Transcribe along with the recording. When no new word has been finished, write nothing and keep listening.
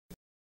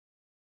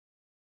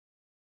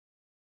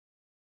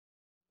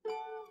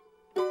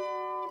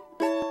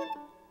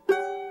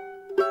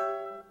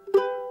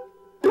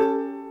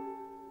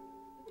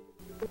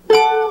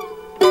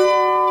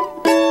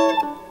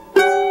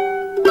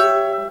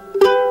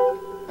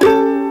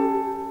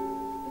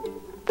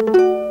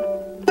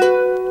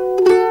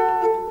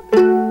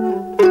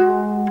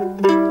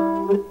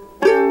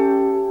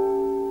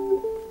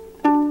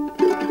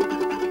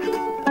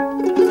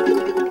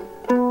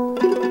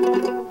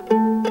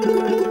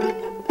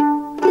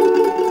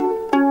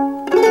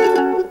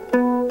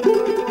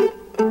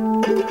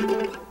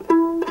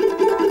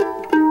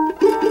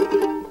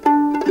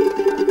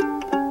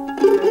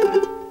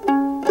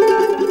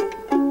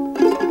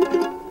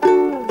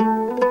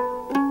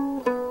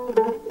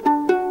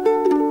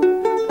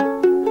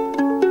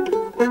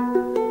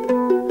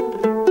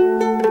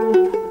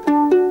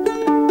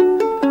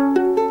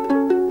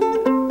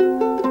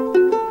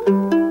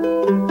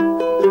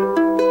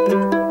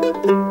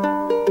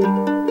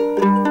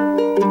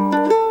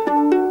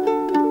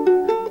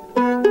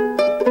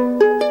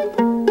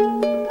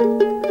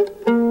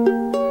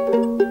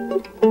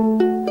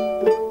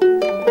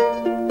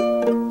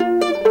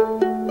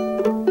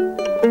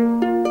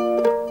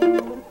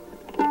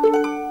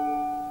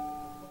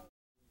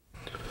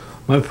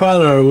My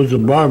father was a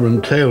barber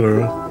and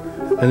tailor,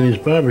 and in his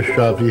barber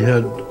shop he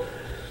had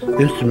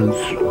instruments,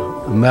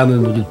 a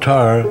mandolin and a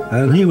guitar,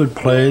 and he would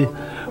play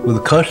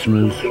with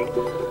customers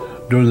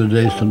during the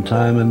day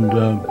sometime, and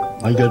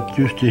I got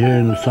used to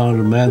hearing the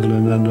sound of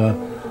mandolin, and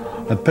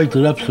I picked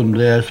it up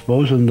someday, I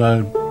suppose, and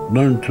I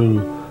learned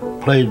to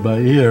play it by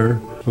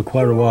ear for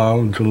quite a while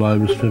until I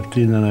was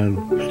 15, and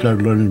I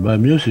started learning by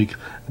music.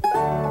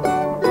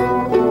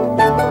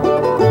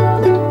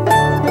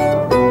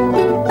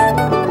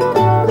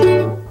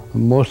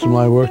 Most of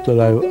my work that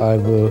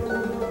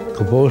I've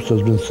composed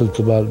has been since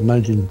about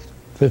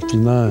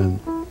 1959.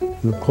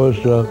 And of course,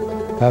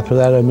 after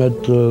that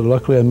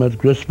luckily I met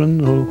Grisman,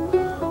 who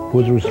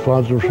was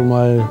responsible for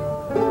my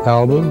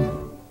album.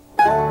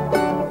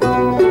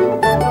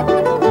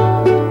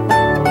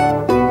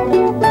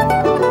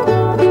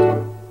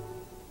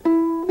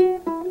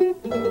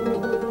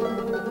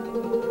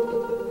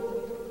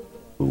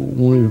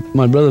 When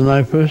my brother and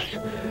I first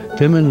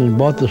came in and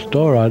bought the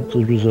store out,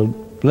 it was a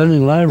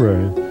blending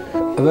library.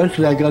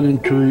 Eventually I got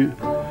into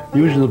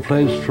using the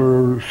place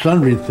for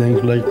sundry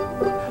things like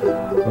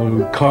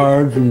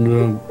cards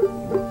and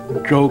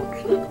jokes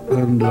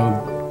and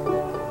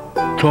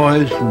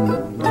toys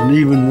and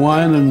even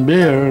wine and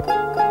beer.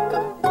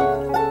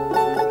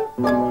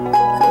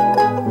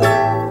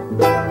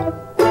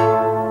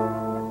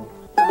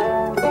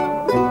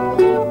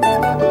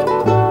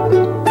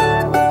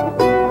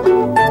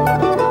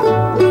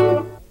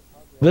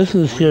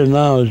 Business here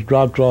now has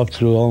dropped off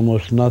to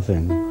almost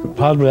nothing.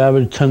 Probably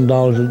average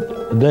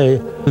 $10 a day,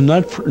 and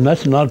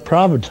that's not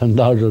profit,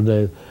 $10 a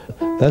day.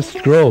 That's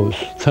gross,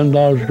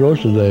 $10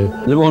 gross a day.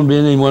 There won't be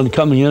anyone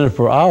coming in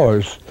for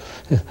hours.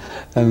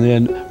 And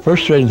the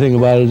frustrating thing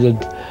about it is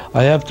that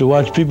I have to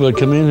watch people that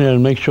come in here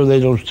and make sure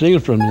they don't steal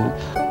from me.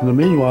 In the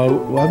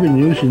meanwhile, I've been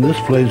using this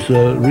place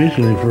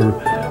recently for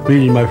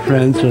meeting my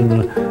friends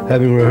and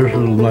having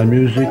rehearsals of my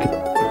music.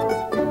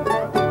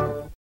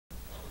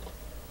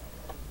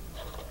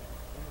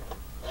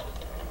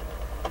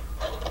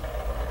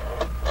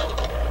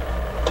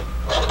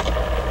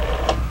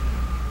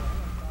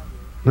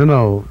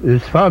 Hello,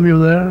 is Fabio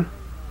there?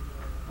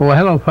 Oh,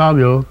 hello,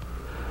 Fabio.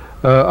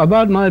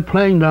 About my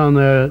playing down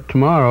there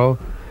tomorrow,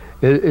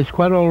 it's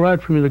quite all right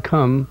for me to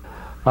come.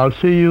 I'll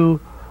see you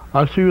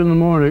in the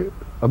morning,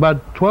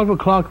 about 12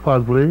 o'clock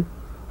possibly.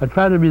 I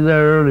try to be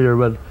there earlier,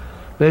 but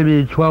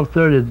maybe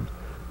 12:30,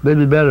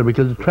 maybe better,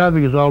 because the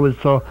traffic is always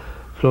so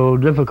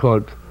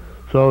difficult.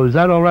 So is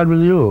that all right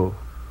with you?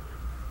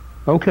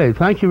 Okay,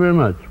 thank you very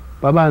much.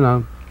 Bye-bye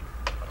now.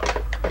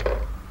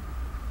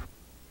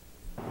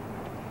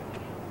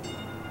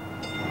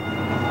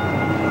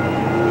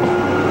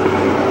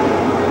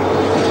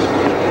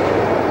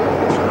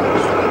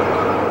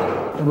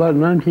 About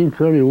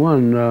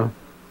 1931, the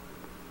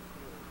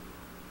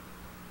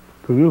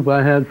group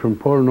I had from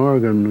Portland,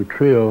 Oregon, the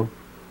trio,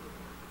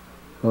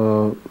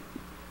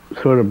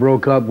 sort of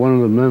broke up. One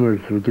of the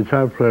members, the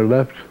guitar player,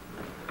 left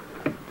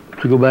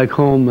to go back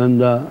home,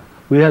 and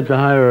we had to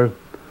hire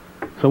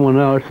someone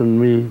else, and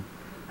we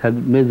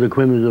had made the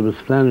acquaintance of a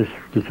Spanish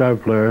guitar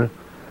player,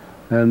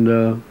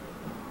 and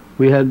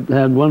we had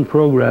one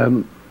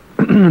program,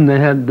 and they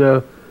had,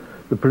 the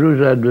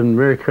producer had been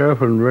very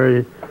careful and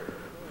very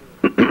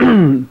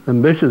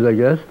ambitious, I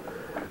guess,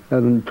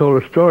 and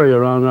told a story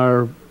around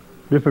our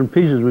different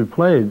pieces we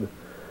played.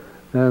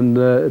 And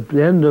at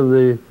the end of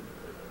the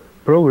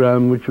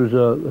program, which was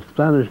a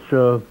Spanish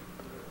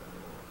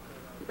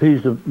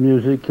piece of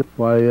music,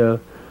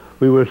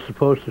 we were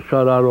supposed to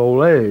shout out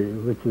 "Ole,"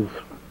 which is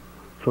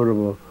sort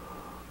of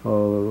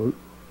a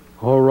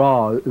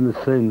hurrah in the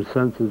same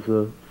sense as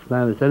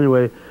Spanish.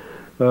 Anyway,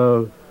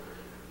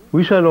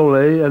 we said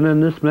 "Ole," and then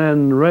this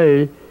man,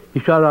 Ray, he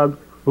shouted out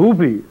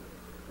 "Whoopee."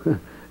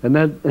 And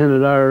that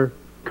ended our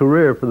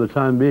career for the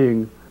time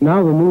being.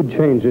 Now the mood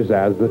changes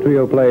as the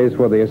trio plays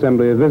for the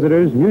assembly of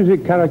visitors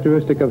music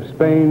characteristic of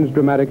Spain's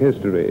dramatic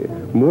history,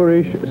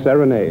 Moorish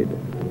serenade.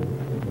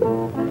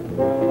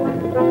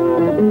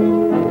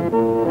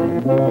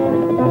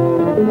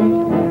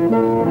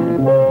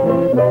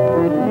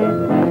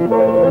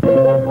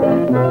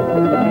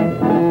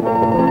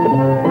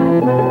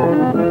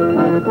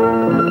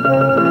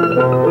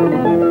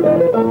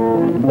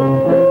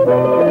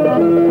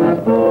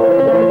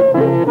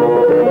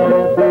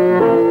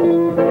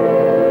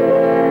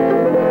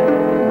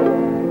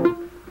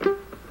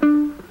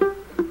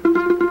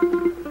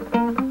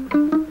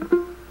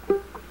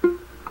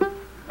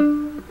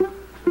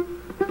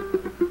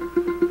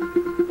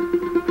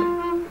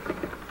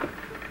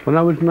 When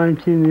I was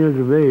 19 years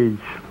of age,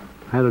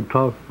 I had a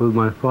talk with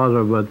my father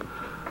about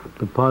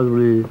the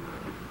possibility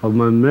of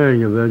my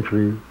marrying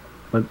eventually,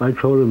 but I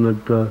told him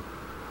that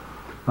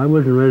I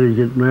wasn't ready to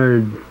get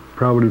married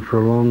probably for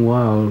a long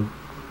while,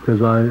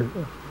 because I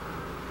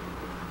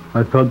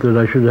felt that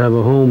I should have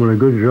a home and a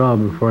good job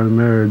before I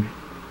married.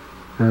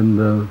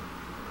 And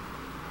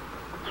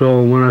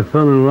so when I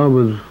fell in love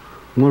with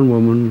one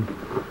woman,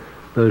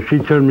 she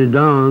turned me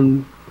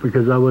down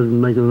because I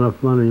wasn't making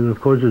enough money. And of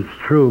course it's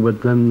true,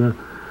 but then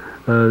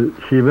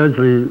She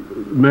eventually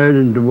married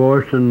and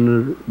divorced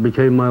and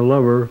became my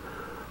lover,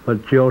 but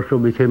she also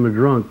became a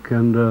drunk,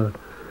 and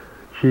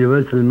she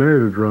eventually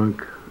married a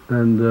drunk,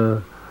 and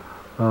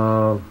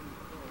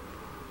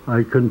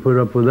I couldn't put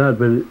up with that,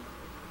 but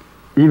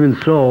even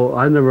so,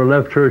 I never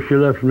left her, she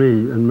left me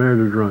and married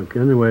a drunk.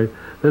 Anyway,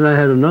 then I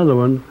had another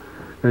one,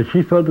 and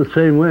she felt the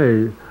same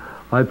way.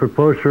 I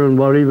proposed to her and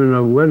bought even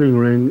a wedding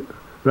ring,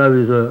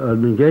 rather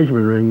an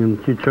engagement ring, and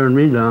she turned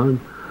me down,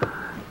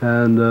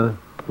 and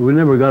we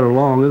never got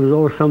along. There was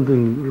always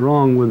something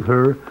wrong with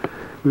her.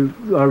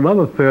 Our love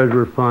affairs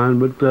were fine,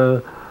 but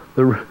the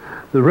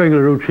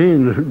regular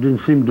routine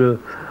didn't seem to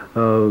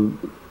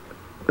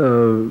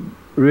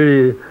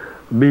really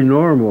be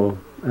normal.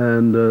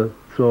 And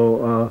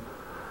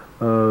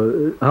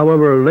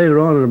however, later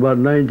on in about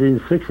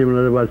 1960, when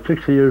I was about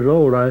 60 years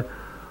old, I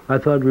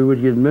thought we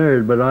would get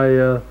married, but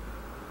I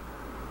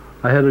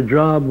had a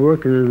job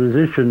working as a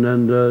musician,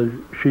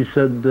 and she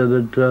said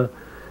that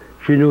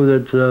she knew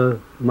that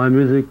my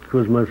music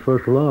was my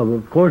first love.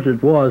 Of course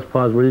it was,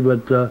 possibly,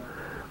 but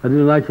I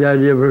didn't like the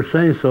idea of her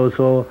saying so,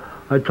 so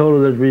I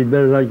told her that we'd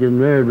better not get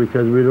married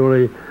because we'd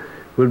only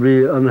would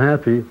be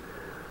unhappy.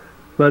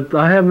 But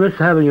I have missed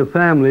having a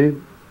family,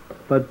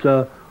 but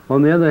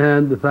on the other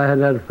hand, if I had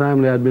had a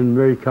family, I'd been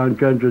very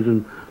conscientious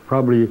and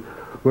probably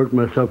worked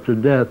myself to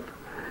death.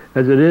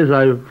 As it is,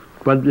 I've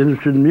got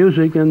interested in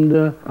music,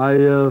 and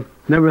I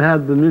never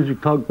had the music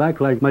talk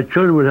back like my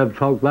children would have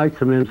talked back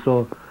to me, and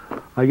so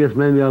I guess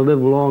maybe I'll live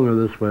longer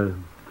this way.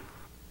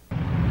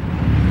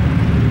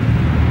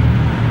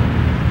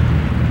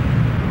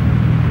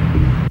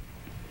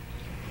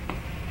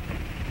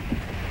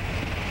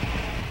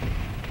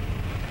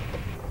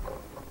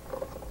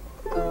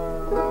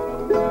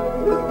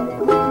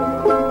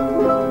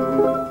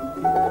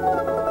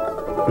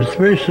 It's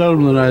very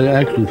seldom that I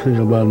actually think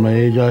about my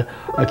age.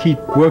 I keep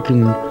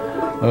working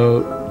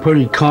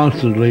pretty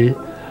constantly.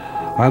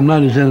 I'm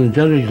not as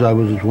energetic as I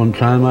was at one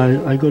time.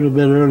 I go to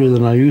bed earlier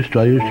than I used to.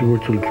 I used to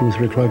work till 2,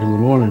 3 o'clock in the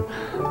morning.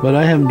 But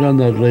I haven't done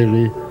that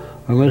lately,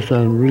 unless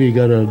I really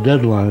got a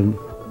deadline.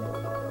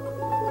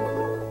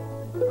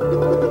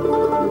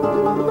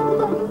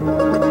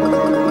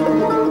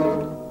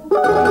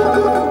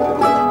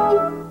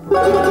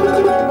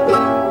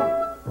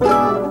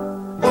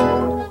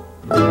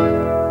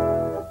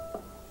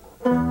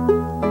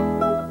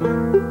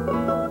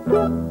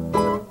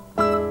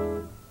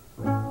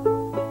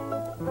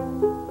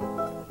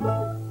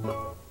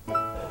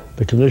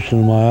 The condition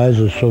of my eyes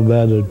is so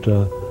bad that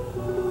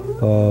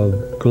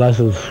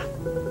glasses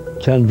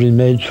can't be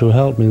made to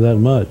help me that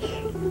much.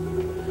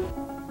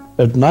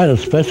 At night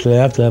especially,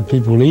 I have to have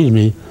people lead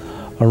me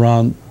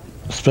around,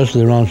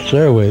 especially around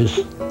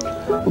stairways.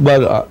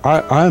 But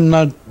I'm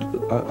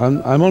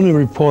only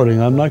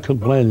reporting, I'm not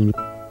complaining.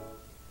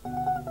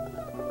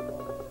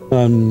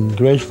 I'm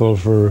grateful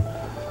for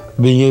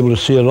being able to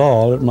see it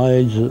all. At my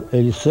age of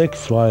 86,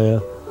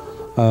 so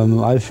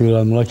I feel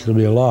I'm lucky to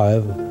be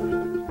alive.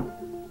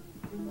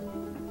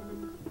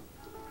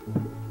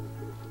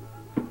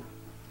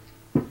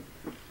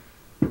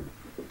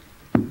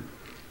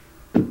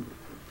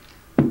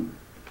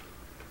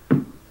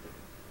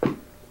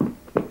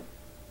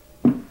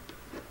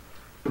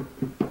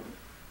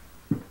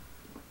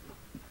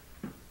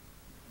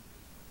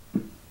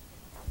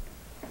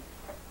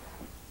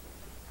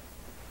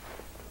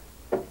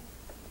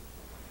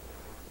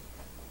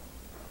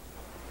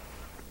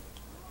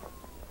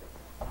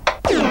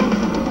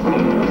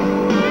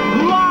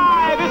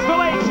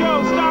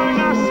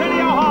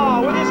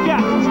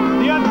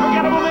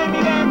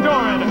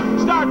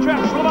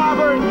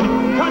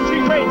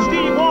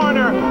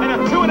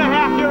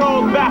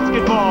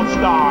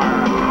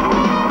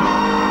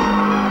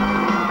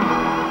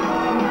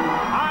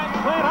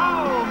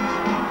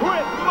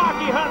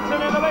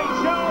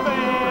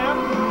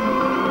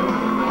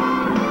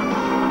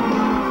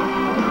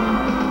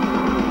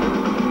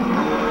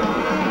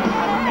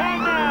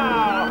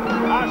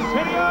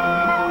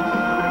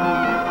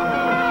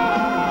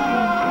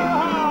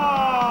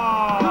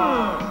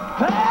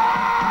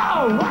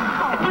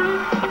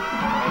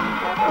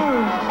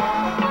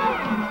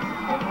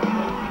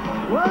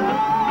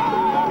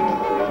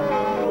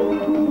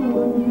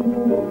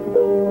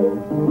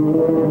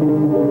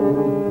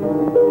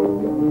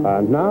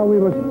 And now we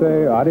must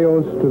say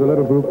adios to the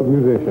little group of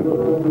musicians.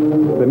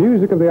 The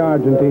music of the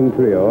Argentine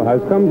trio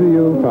has come to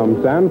you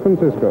from San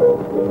Francisco.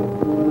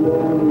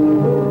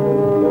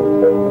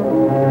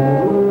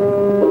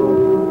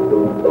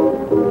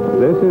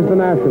 This is the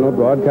National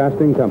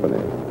Broadcasting Company.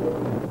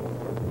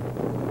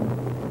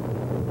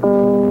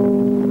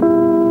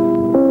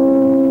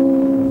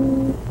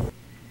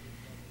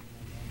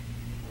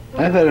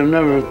 I've had a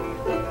number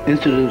of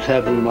incidents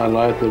happen in my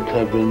life that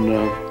have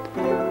been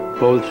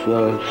both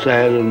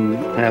sad and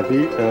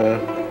happy.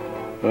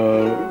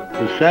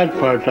 The sad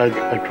parts I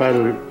try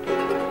to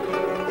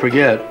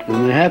forget,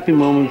 and the happy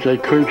moments they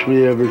occur to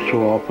me ever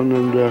so often,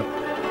 and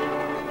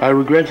I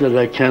regret that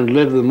I can't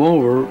live them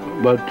over,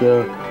 but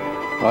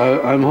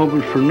I'm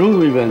hoping for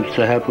new events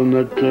to happen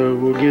that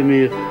will give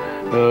me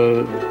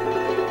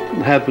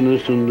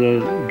happiness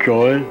and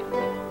joy,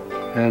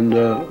 and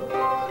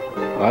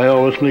I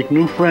always make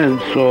new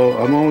friends, so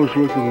I'm always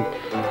looking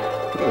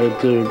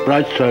at the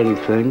bright side of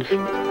things.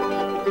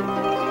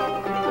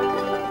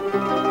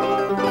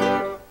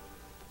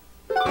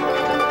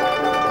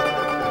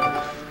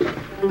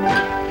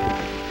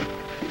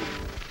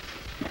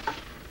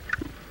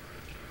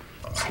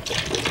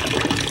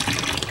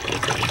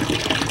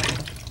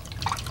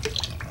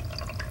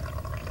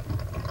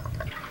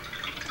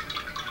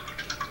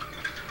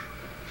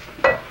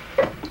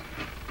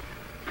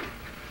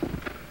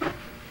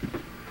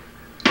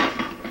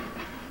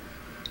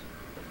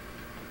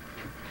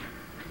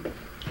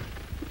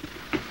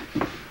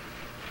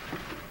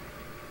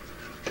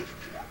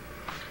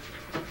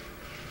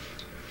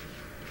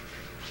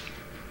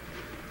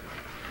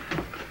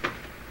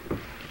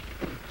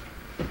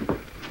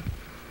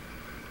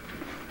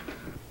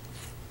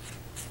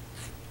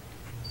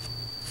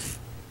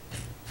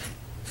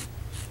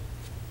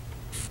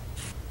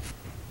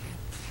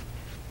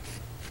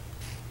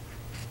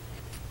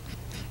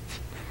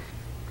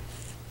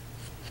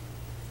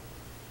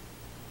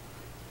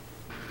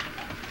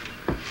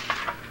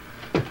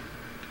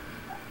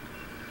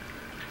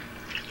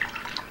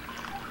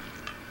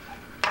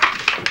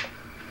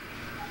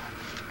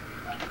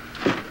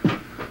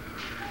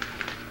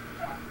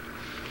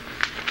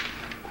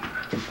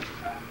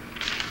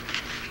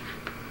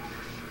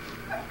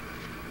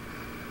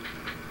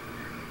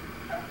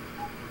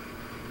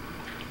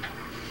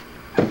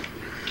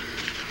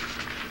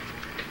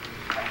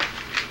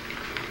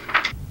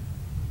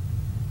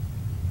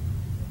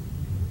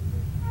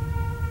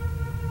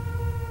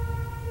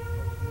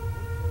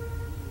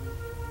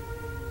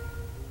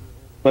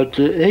 But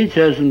age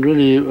hasn't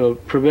really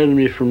prevented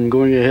me from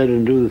going ahead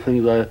and do the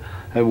things I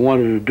have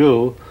wanted to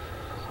do.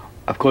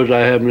 Of course, I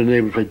haven't been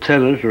able to play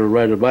tennis or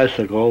ride a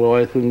bicycle, although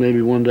I think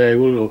maybe one day I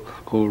will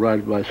go ride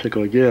a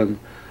bicycle again.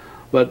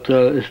 But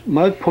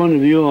my point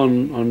of view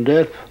on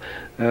death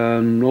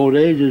and old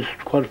age is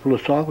quite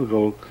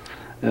philosophical,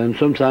 and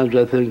sometimes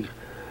I think,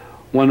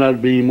 why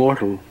not be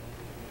immortal?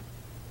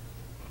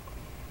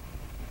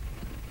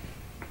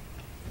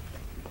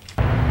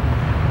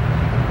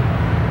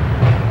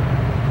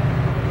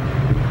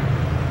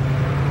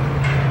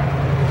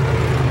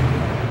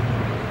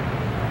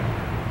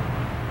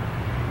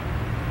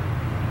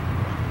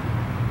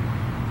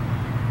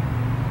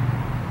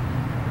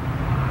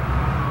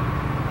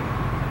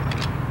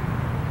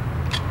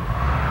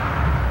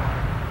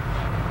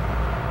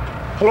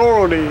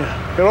 Hello, Rudy.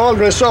 You're all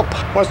dressed up.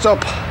 What's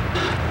up?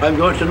 I'm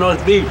going to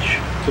North Beach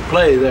to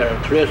play there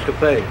at Theresa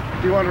Cafe.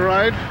 Do you want to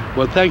ride?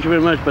 Well, thank you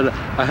very much, but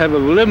I have a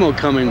limo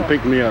coming to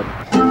pick me up.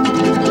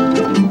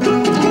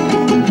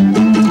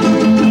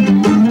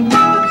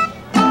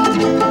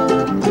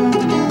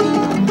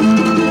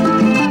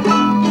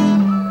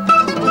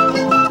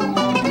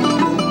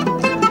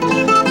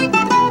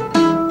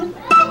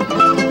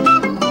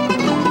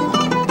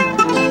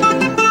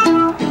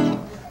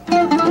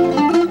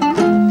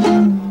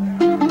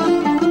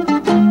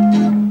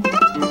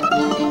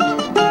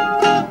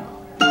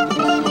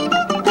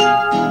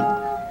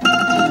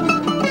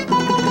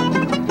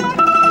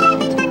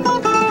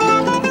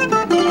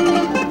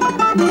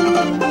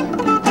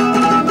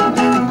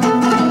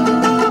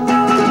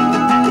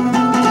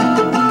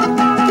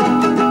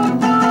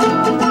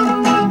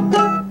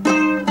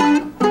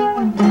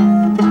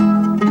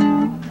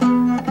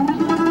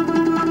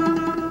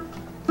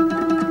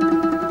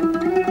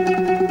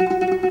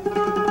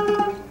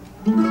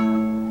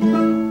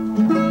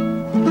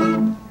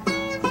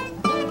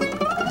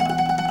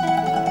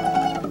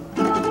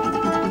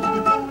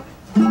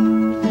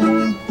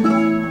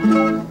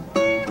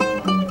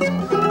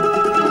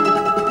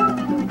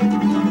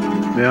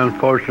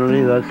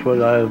 Unfortunately, that's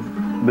what I've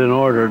been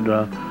ordered.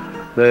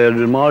 They're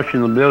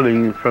demolishing the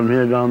building from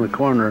here down the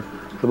corner.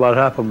 It's about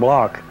half a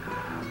block.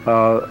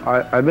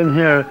 I've been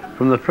here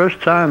from the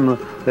first time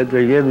that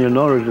they gave me a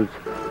notice.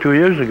 It's 2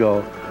 years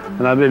ago,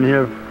 and I've been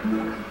here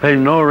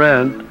paying no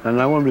rent,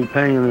 and I won't be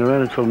paying any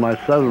rent until my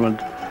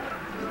settlement.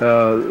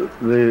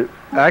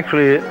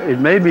 Actually, it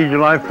may be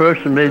July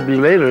 1st, it may be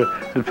later,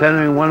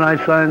 depending on when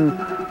I sign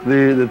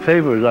the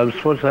papers. I'm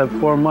supposed to have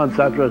 4 months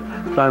after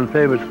I sign the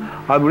papers.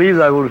 I believe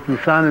I will be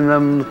signing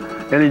them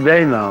any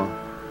day now.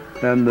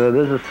 And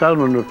this is a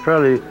settlement, a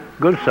fairly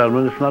good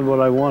settlement. It's not what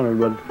I wanted,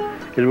 but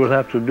it will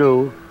have to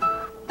do.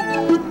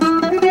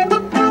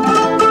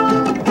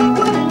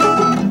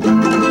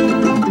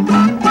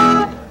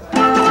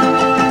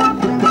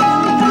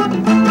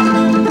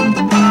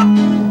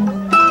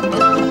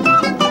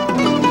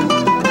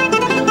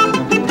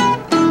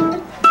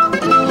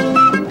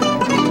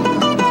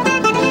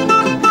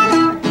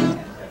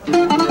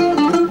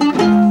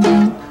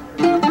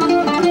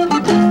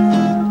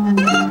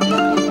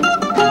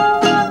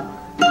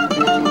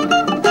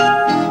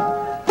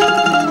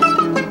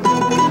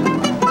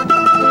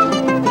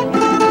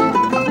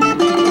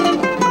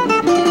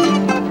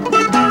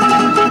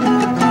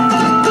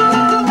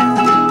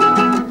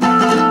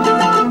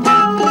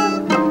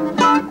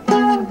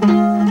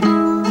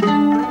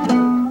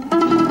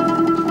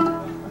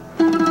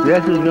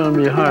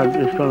 be hard.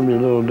 It's going to be a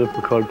little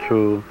difficult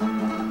to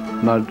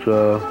not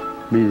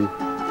be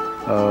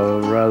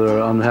rather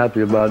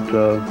unhappy about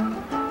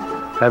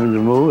having to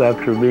move.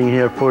 After being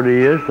here 40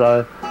 years,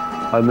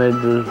 I made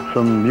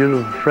some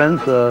beautiful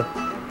friends.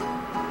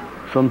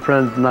 Some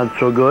friends not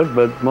so good,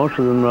 but most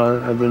of them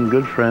have been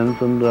good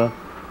friends, and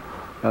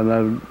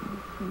I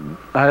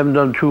haven't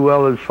done too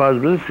well as far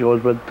as business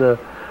goes. But the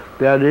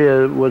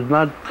idea was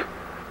not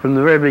from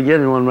the very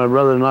beginning when my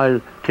brother and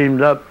I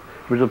teamed up.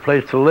 It was a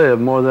place to live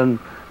more than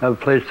a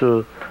place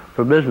for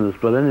business.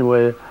 But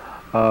anyway,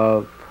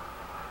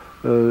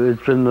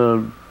 it's been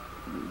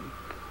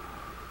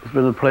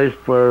a place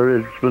where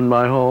it's been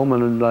my home,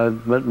 and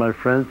I've met my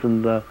friends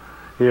and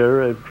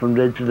here from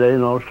day to day,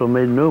 and also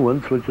made new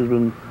ones, which has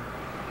been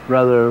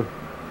rather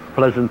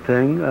pleasant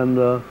thing. And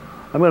I'm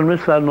going to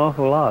miss that an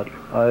awful lot.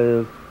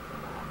 I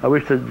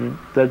wish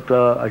that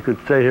I could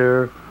stay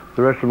here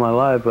the rest of my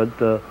life,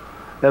 but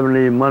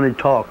evidently money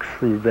talks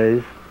these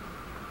days.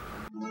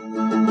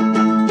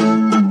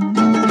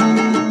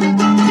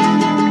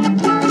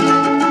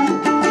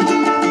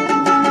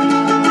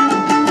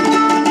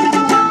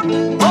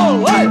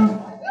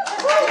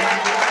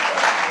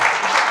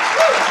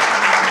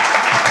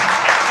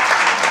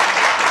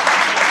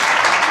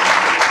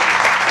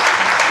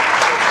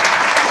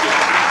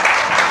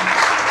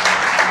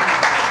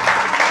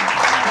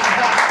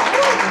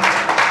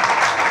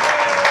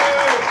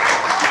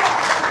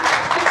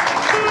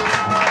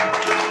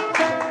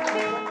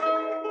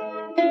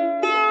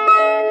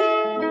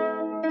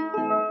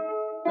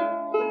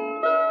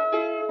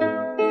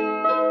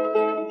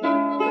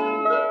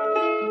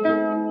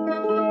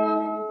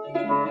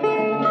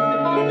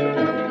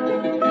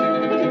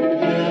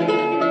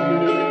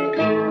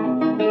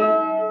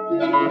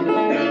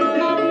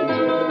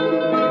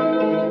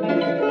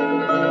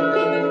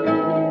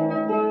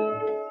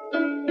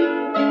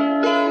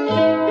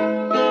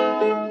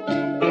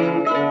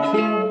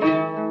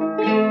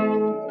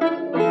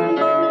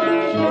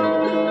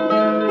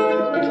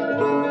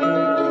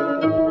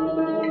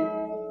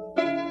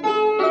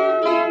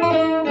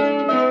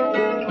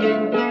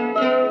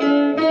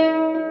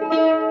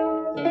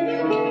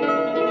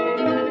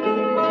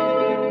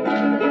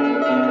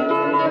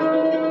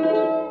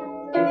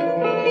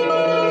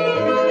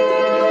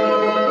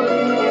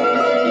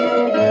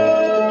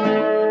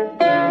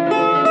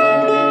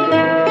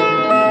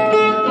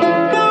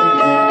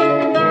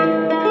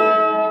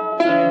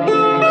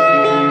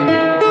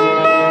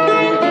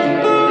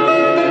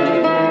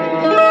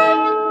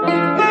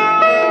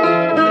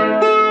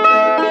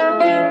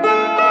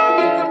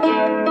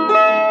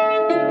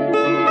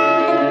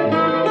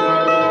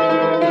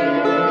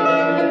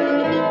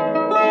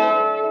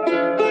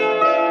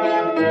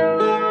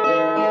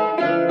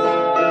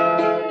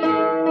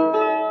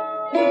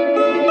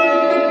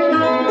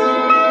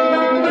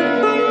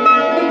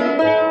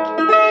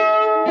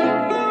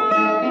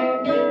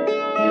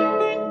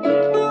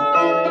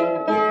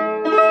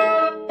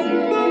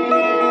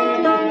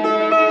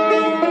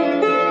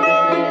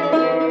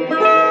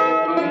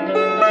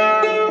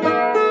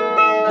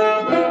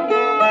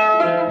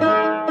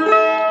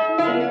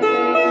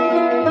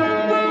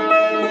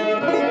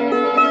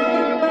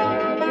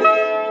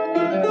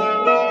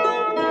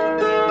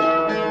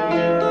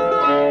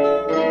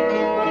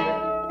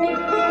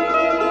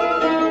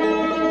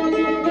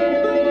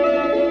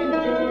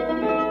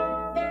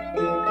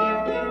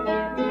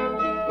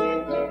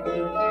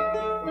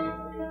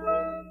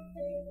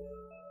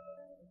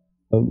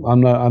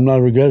 I'm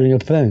not regretting a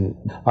thing.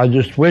 I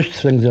just wish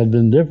things had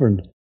been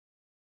different.